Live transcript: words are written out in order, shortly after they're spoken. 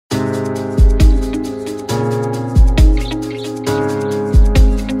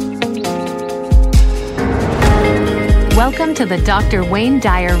Welcome to the Dr. Wayne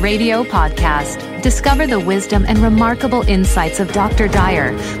Dyer Radio Podcast. Discover the wisdom and remarkable insights of Dr.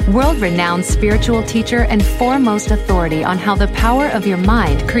 Dyer, world-renowned spiritual teacher and foremost authority on how the power of your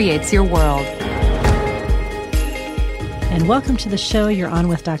mind creates your world. And welcome to the show. You're on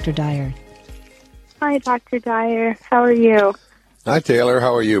with Dr. Dyer. Hi, Dr. Dyer. How are you? Hi, Taylor.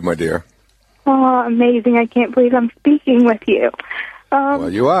 How are you, my dear? Oh, amazing. I can't believe I'm speaking with you.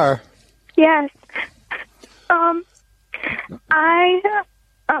 Well, you are. Yes. I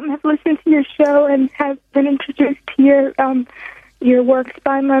have listened to your show and have been introduced to your works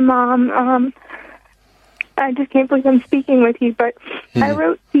by my mom. I just can't believe I'm speaking with you, but I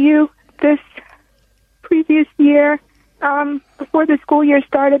wrote to you this previous year before the school year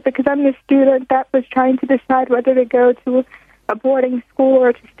started because I'm the student that was trying to decide whether to go to a boarding school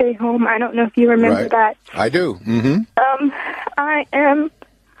or to stay home. I don't know if you remember that. I do. Mm-hmm.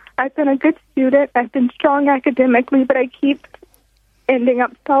 I've been a good student. I've been strong academically, but I keep ending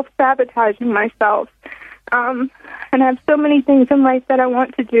up self-sabotaging myself. And I have so many things in life that I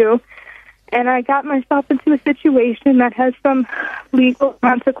want to do. And I got myself into a situation that has some legal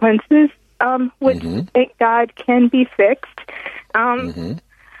consequences, which, thank God, can be fixed. But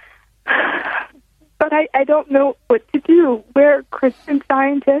I don't know what to do. We're Christian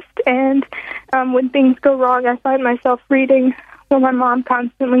scientists, and when things go wrong, I find myself reading. Well, my mom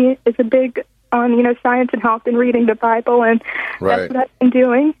constantly is a big on, science and health and reading the Bible, and that's what I've been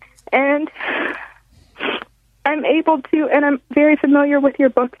doing. And I'm able to, and I'm very familiar with your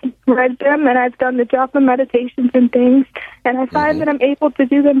books. I've read them, and I've done the japa meditations and things, and I find that I'm able to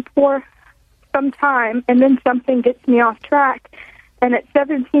do them for some time, and then something gets me off track. And at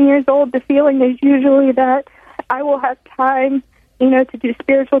 17 years old, the feeling is usually that I will have time, to do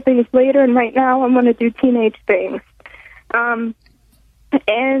spiritual things later, and right now I'm going to do teenage things.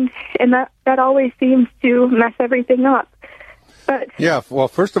 And that always seems to mess everything up. But yeah, well,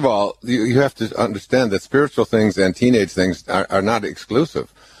 first of all, you have to understand that spiritual things and teenage things are not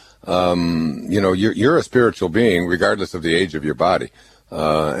exclusive. You're a spiritual being regardless of the age of your body.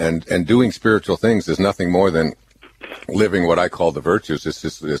 And doing spiritual things is nothing more than living what I call the virtues.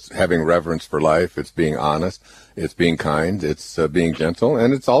 It's having reverence for life. It's being honest. It's being kind. It's being gentle,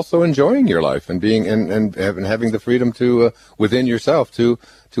 and it's also enjoying your life and being and having the freedom to within yourself to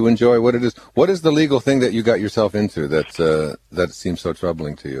enjoy what it is. What is the legal thing that you got yourself into that seems so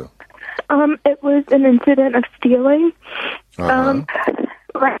troubling to you? It was an incident of stealing.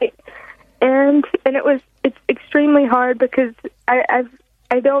 Right, and it's extremely hard because I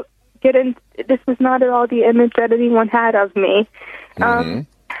don't get in. This was not at all the image that anyone had of me,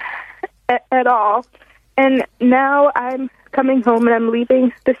 at all. And now I'm coming home and I'm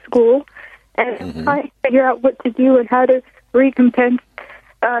leaving the school, and I'm trying to figure out what to do and how to recompense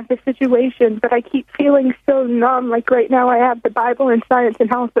the situation. But I keep feeling so numb. Like right now I have the Bible and science and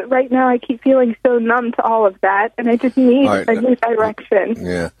health, but right now I keep feeling so numb to all of that, and I just need a new direction.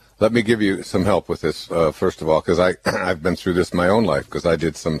 Yeah. Let me give you some help with this, first of all, because I've been through this in my own life, because I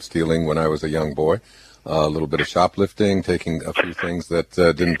did some stealing when I was a young boy, a little bit of shoplifting, taking a few things that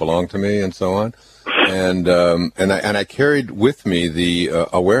didn't belong to me, and so on. And I carried with me the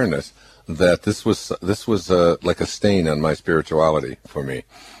awareness that this was like a stain on my spirituality for me,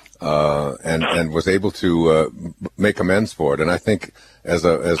 and was able to make amends for it. And I think as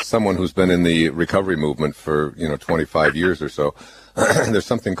someone who's been in the recovery movement for 25 years or so, there's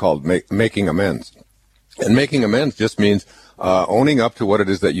something called making amends. And making amends just means owning up to what it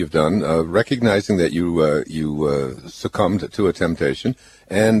is that you've done, recognizing that you succumbed to a temptation,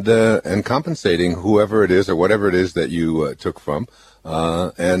 and compensating whoever it is or whatever it is that you took from,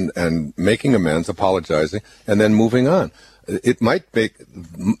 and making amends, apologizing, and then moving on. It might make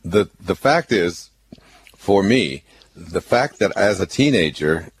the fact is, for me, the fact that as a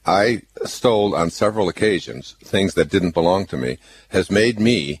teenager I stole on several occasions things that didn't belong to me has made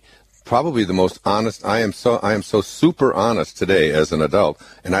me probably the most honest. I am so super honest today as an adult,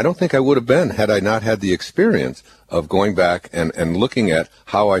 and I don't think I would have been had I not had the experience of going back and looking at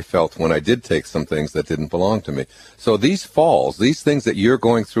how I felt when I did take some things that didn't belong to me. So these falls, these things that you're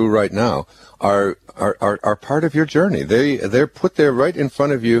going through right now are part of your journey. They're put there right in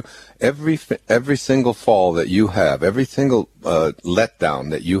front of you. Every single fall that you have, every single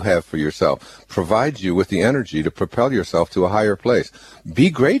letdown that you have for yourself provides you with the energy to propel yourself to a higher place. Be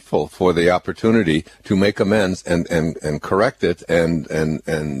grateful for the opportunity to make amends and correct it and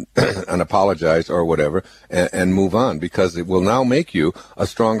and apologize or whatever and move on, because it will now make you a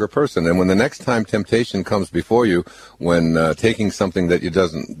stronger person. And when the next time temptation comes before you, when taking something that you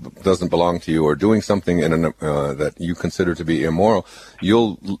doesn't doesn't belong to you, or doing something that you consider to be immoral,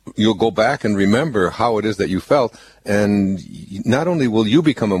 you'll go back and remember how it is that you felt, and not only will you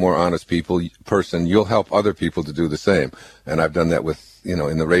become a more honest person, you'll help other people to do the same. And I've done that with,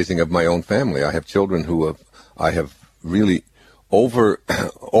 in the raising of my own family. I have children who I have really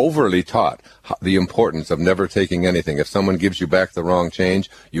overly taught the importance of never taking anything. If someone gives you back the wrong change,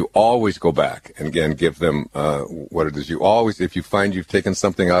 you always go back and again give them what it is. You always, if you find you've taken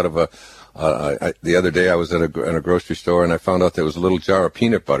something out of the other day I was in a grocery store and I found out there was a little jar of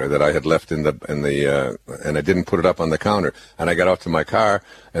peanut butter that I had left and I didn't put it up on the counter. And I got out to my car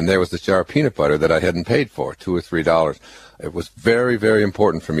and there was this jar of peanut butter that I hadn't paid for, $2 or $3. It was very, very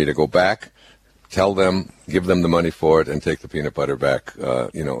important for me to go back, tell them, give them the money for it, and take the peanut butter back,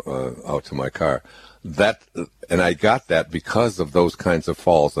 out to my car. And I got that because of those kinds of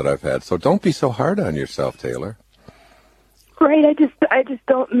falls that I've had. So don't be so hard on yourself, Taylor. Right. I just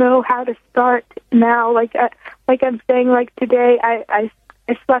don't know how to start now. Like I'm saying, like today, I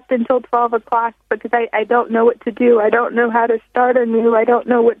slept until 12 o'clock because I don't know what to do. I don't know how to start anew. I don't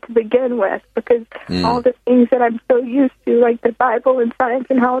know what to begin with because all the things that I'm so used to, like the Bible and science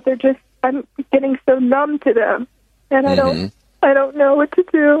and health, I'm getting so numb to them, and I don't know what to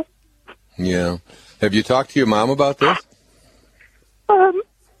do. Yeah. Have you talked to your mom about this? I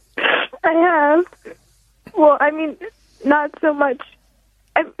have. Well, I mean, not so much.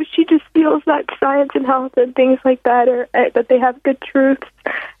 She just feels that science and health and things like that that they have good truths,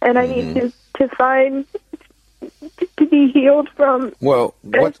 and I need to find to be healed from. Well,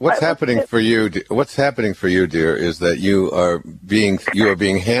 what's happening for you? What's happening for you, dear, is that you are being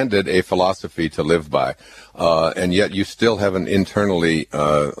handed a philosophy to live by, and yet you still haven't internally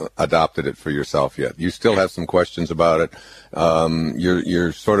adopted it for yourself yet. You still have some questions about it.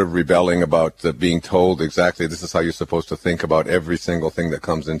 You're sort of rebelling about being told exactly this is how you're supposed to think about every single thing that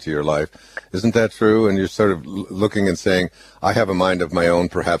comes into your life. Isn't that true? And you're sort of looking and saying, I have a mind of my own.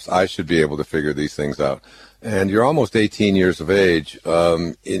 Perhaps I should be able to figure these things out. And you're almost 18 years of age,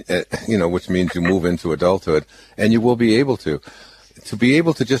 which means you move into adulthood, and you will be able to be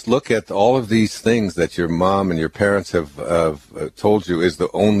able to just look at all of these things that your mom and your parents have told you is the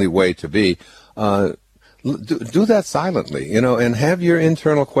only way to be. Do that silently, and have your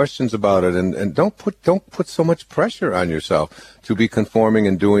internal questions about it, and don't put so much pressure on yourself to be conforming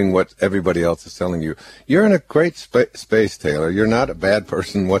and doing what everybody else is telling you. You're in a great space, Taylor. You're not a bad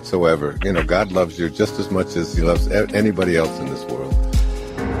person whatsoever. God loves you just as much as he loves anybody else in this world.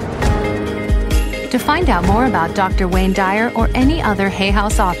 To find out more about Dr. Wayne Dyer or any other Hay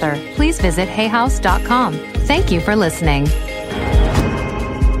House author, please visit hayhouse.com. Thank you for listening.